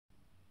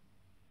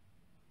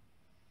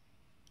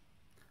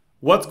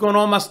What's going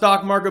on, my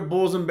stock market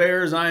bulls and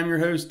bears? I am your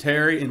host,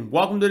 Terry, and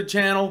welcome to the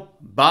channel,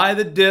 Buy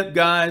the Dip,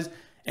 guys.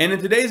 And in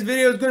today's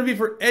video, it's going to be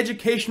for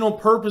educational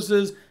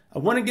purposes. I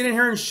want to get in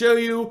here and show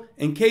you,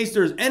 in case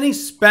there's any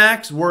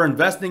SPACs we're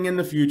investing in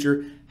the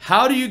future,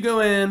 how do you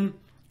go in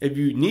if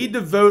you need to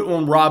vote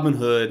on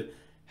Robinhood?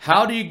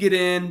 How do you get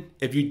in?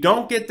 If you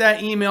don't get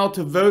that email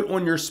to vote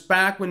on your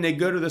SPAC when they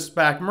go to the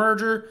SPAC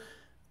merger,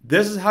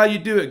 this is how you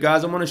do it,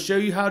 guys. I'm going to show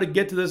you how to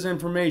get to this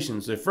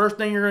information. So first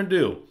thing you're going to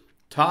do,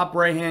 top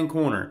right hand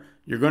corner,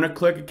 you're going to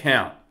click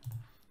account.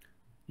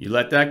 You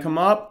let that come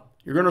up.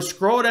 You're going to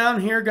scroll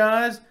down here,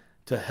 guys,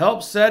 to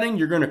help setting.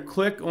 You're going to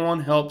click on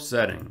help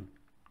setting.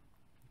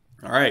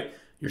 All right,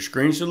 your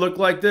screen should look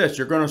like this.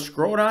 You're going to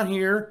scroll down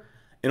here,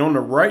 and on the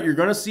right, you're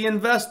going to see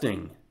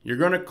investing. You're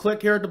going to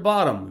click here at the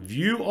bottom,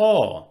 view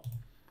all.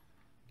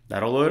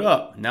 That'll load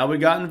up. Now we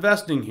got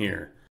investing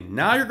here.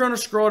 Now you're going to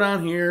scroll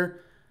down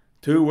here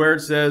to where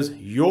it says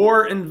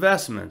your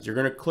investments. You're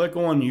going to click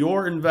on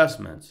your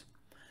investments.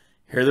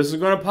 Here, this is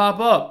going to pop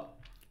up.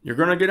 You're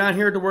going to go down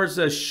here to where it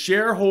says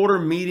shareholder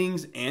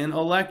meetings and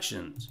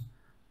elections.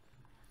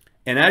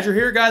 And as you're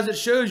here, guys, it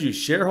shows you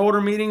shareholder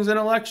meetings and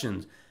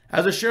elections.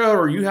 As a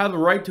shareholder, you have the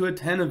right to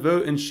attend and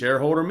vote in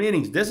shareholder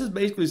meetings. This is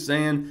basically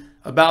saying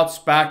about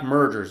SPAC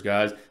mergers,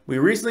 guys. We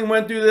recently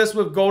went through this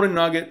with Golden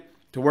Nugget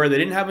to where they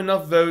didn't have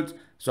enough votes.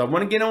 So I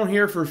want to get on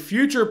here for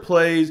future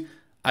plays.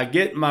 I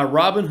get my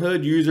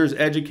Robinhood users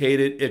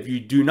educated. If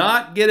you do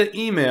not get an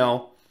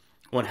email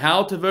on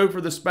how to vote for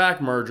the SPAC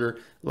merger,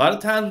 a lot of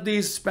times with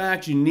these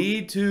SPACs, you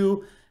need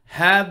to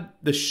have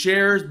the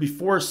shares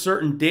before a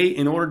certain date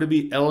in order to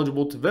be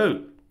eligible to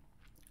vote.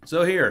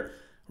 So here,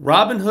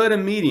 Robinhood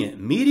and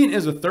Mediant. Mediant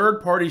is a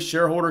third-party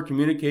shareholder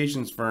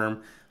communications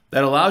firm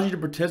that allows you to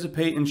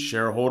participate in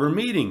shareholder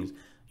meetings.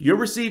 You'll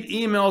receive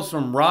emails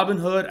from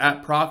Robinhood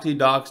at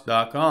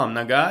proxydocs.com.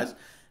 Now, guys,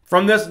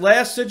 from this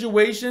last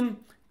situation,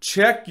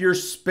 check your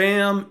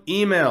spam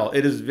email.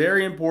 It is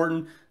very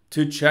important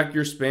to check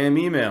your spam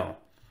email.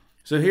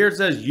 So here it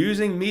says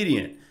using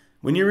Mediant.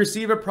 When you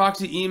receive a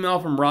proxy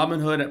email from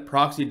Robinhood at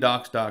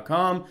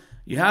proxydocs.com,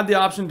 you have the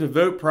option to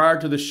vote prior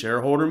to the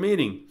shareholder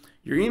meeting.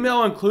 Your email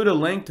will include a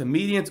link to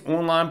Mediant's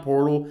online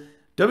portal,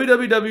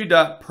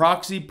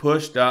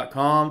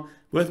 www.proxypush.com,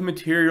 with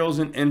materials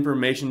and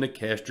information to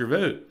cast your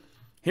vote.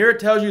 Here it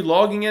tells you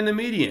logging into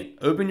Mediant.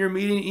 Open your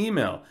Mediant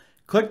email.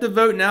 Click the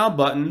Vote Now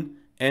button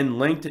and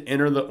link to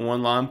enter the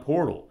online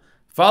portal.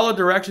 Follow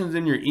directions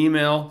in your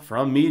email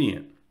from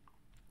Mediant.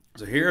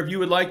 So here, if you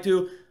would like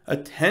to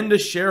attend a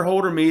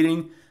shareholder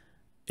meeting,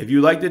 if you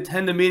would like to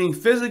attend a meeting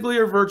physically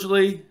or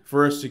virtually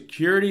for a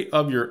security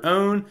of your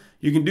own,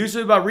 you can do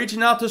so by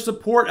reaching out to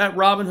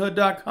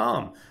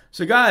support@robinhood.com.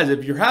 So guys,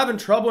 if you're having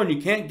trouble and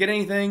you can't get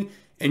anything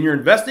and you're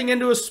investing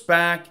into a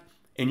SPAC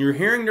and you're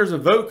hearing there's a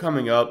vote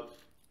coming up,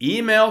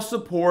 email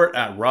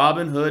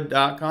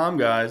support@robinhood.com,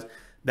 guys.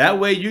 That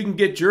way you can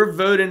get your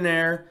vote in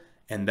there,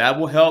 and that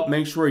will help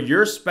make sure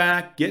your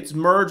SPAC gets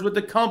merged with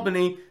the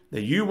company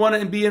that you want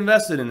to be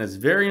invested in. It's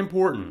very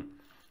important.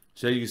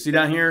 So you can see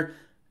down here,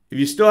 if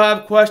you still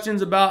have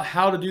questions about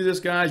how to do this,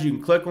 guys, you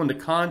can click on the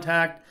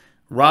contact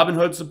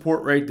Robinhood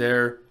support right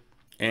there,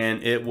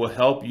 and it will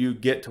help you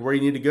get to where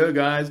you need to go,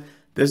 guys.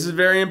 This is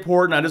very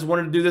important. I just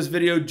wanted to do this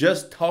video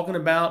just talking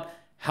about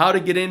how to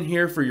get in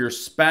here for your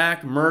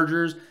SPAC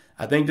mergers.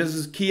 I think this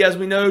is key. As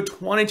we know,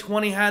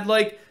 2020 had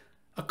like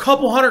a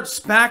couple hundred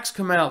SPACs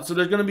come out. So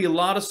there's going to be a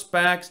lot of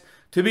SPACs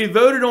to be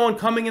voted on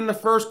coming in the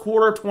first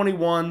quarter of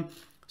 21.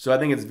 So I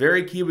think it's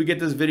very key we get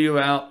this video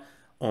out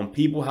on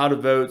people how to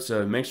vote.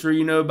 So make sure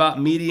you know about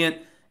Mediant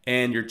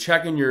and you're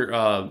checking your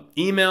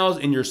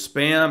emails and your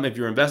spam if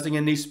you're investing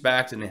in these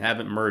SPACs and they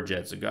haven't merged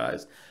yet. So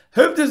guys,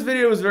 hope this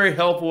video was very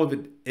helpful. If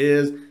it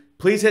is,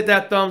 please hit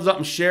that thumbs up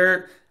and share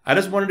it. I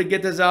just wanted to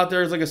get this out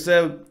there. As like I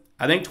said,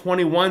 I think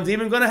 21's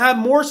even going to have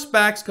more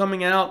SPACs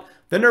coming out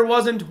than there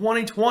was in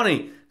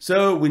 2020.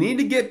 So we need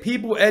to get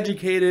people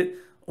educated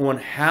on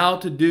how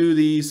to do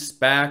these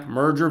SPAC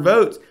merger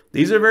votes.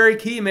 These are very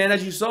key, man.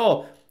 As you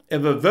saw,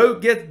 if a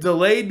vote gets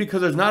delayed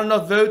because there's not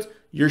enough votes,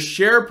 your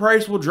share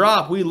price will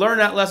drop. We learned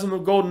that lesson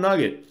with Golden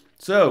Nugget.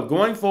 So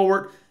going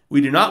forward,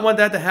 we do not want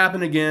that to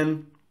happen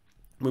again.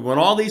 We want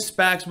all these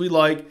SPACs we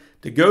like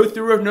to go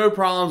through with no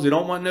problems. We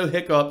don't want no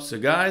hiccups. So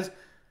guys,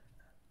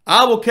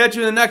 I will catch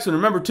you in the next one.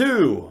 Remember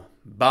to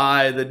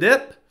buy the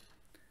dip,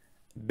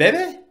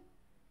 baby.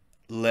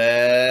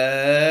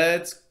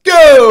 Let's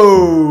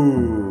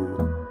go!